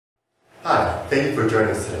Thank you for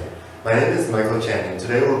joining us today. My name is Michael Chan, and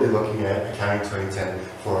today we'll be looking at Accounting 2010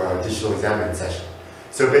 for our digital exam session.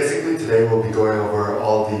 So basically today we'll be going over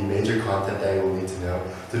all the major content that you will need to know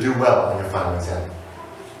to do well on your final exam.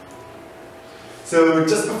 So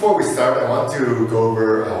just before we start, I want to go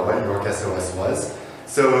over what York SOS was.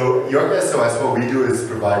 So York SOS, what we do is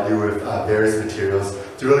provide you with various materials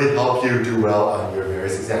to really help you do well on your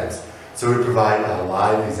various exams. So we provide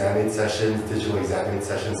live exam sessions, digital exam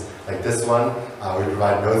sessions like this one. We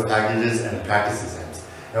provide notes packages and practice exams.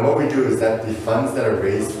 And what we do is that the funds that are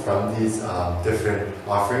raised from these different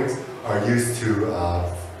offerings are used to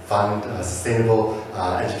fund sustainable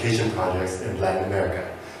education projects in Latin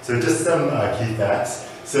America. So just some key facts.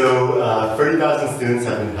 So 30,000 students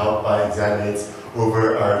have been helped by ExamAids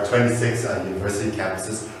over our 26 university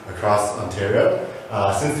campuses across Ontario.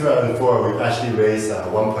 Since 2004, we've actually raised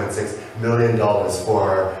 $1.6 million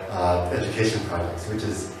for education projects, which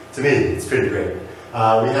is, to me, it's pretty great.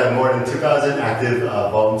 We have more than 2,000 active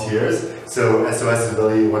volunteers, so SOS is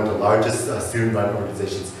really one of the largest student-run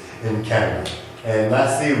organizations in Canada. And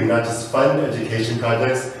lastly, we not just fund education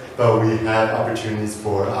projects, but we have opportunities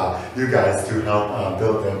for you guys to help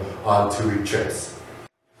build them on 2-week trips.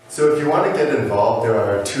 So if you want to get involved, there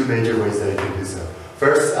are 2 major ways that you can do so.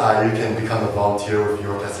 First, you can become a volunteer with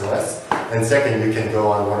York SOS, and second, you can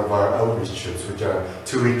go on one of our outreach trips, which are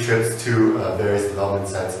 2-week trips to various development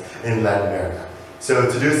sites in Latin America. So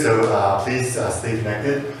to do so, please stay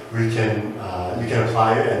connected. You can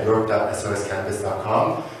apply at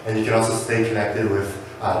york.soscampus.com, and you can also stay connected with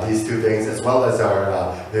these 2 things, as well as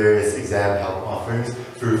our various exam help offerings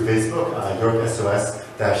through Facebook, York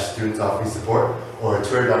SOS-Students Offering Support, or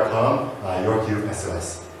twitter.com,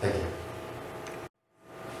 YorkUSOS. Thank you.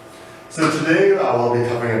 So today we'll be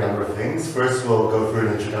covering a number of things. First, we'll go through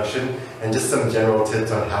an introduction and just some general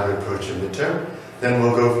tips on how to approach your midterm. Then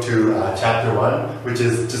we'll go to Chapter 1, which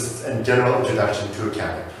is just a general introduction to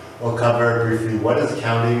accounting. We'll cover briefly what is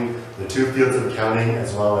accounting, the 2 fields of accounting,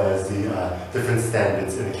 as well as the different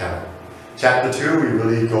standards in accounting. Chapter 2, we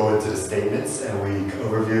really go into the statements and we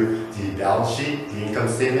overview the balance sheet, the income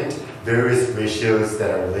statement, various ratios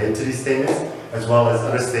that are related to these statements, as well as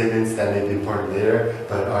other statements that may be important later,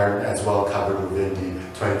 but aren't as well covered within the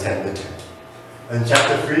 2010 midterm. In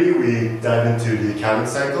Chapter 3, we dive into the accounting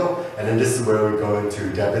cycle, and then this is where we go into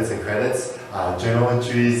debits and credits, journal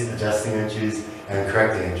entries, adjusting entries, and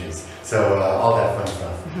correcting entries. So all that fun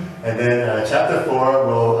stuff. And then Chapter 4,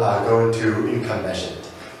 we'll go into income measurement.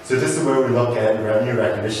 So this is where we look at revenue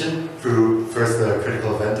recognition through first the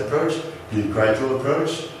critical event approach, the gradual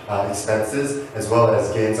approach, expenses, as well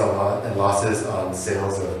as gains and losses on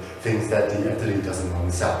sales of things that the entity doesn't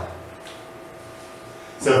want to sell.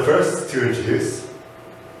 So first, to introduce.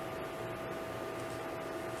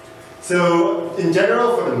 So in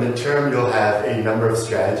general, for the midterm, you'll have a number of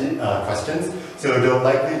strategy questions. So there'll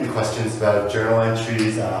likely be questions about journal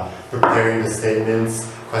entries, preparing the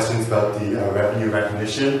statements, questions about the revenue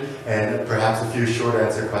recognition, and perhaps a few short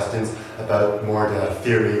answer questions about more the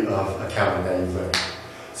theory of accounting that you've learned.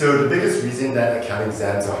 So the biggest reason that accounting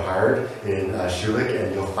exams are hard in Schulich,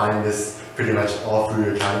 and you'll find this pretty much all through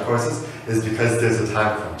your accounting courses, is because there's a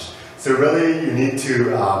time crunch. So really you need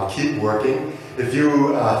to keep working. If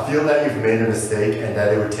you feel that you've made a mistake and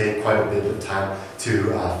that it would take quite a bit of time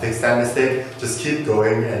to fix that mistake, just keep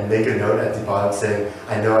going and make a note at the bottom saying,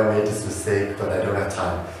 I know I made this mistake, but I don't have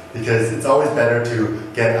time. Because it's always better to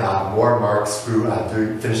get more marks through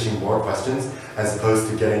finishing more questions, as opposed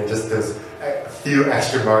to getting just those few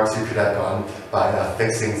extra marks you could have gotten by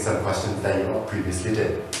fixing some questions that you previously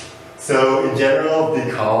did. So in general, be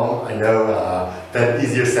calm. I know that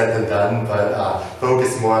easier said than done, but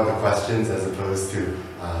focus more on the questions as opposed to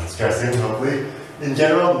stressing, hopefully. In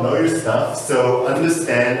general, know your stuff, so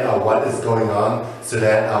understand what is going on so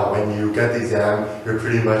that when you get the exam, you're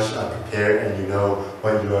pretty much prepared and you know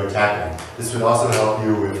what you are tackling. This would also help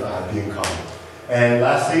you with being calm. And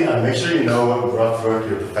lastly, make sure you know what rough work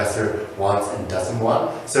your professor wants and doesn't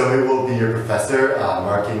want. So it will be your professor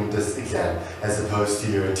marking this exam, as opposed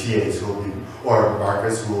to your TAs who will be, or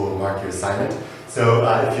markers who will mark your assignment. So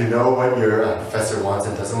if you know what your professor wants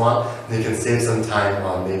and doesn't want, then you can save some time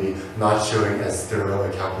on maybe not showing as thorough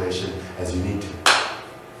a calculation as you need to.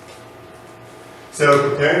 So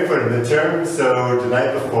preparing for the midterm, so the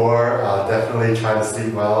night before, definitely try to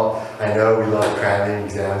sleep well. I know we love cramming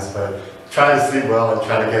exams, but try to sleep well and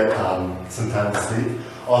try to get some time to sleep.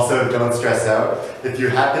 Also, don't stress out. If you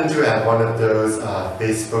happen to have one of those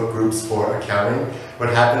Facebook groups for accounting, what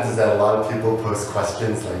happens is that a lot of people post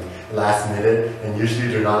questions like last minute, and usually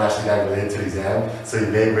they're not actually that related to the exam, so you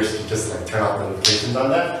may wish to just like turn off notifications on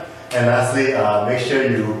that. And lastly, make sure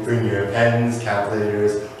you bring your pens,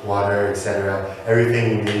 calculators, water, etc.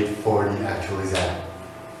 Everything you need for the actual exam.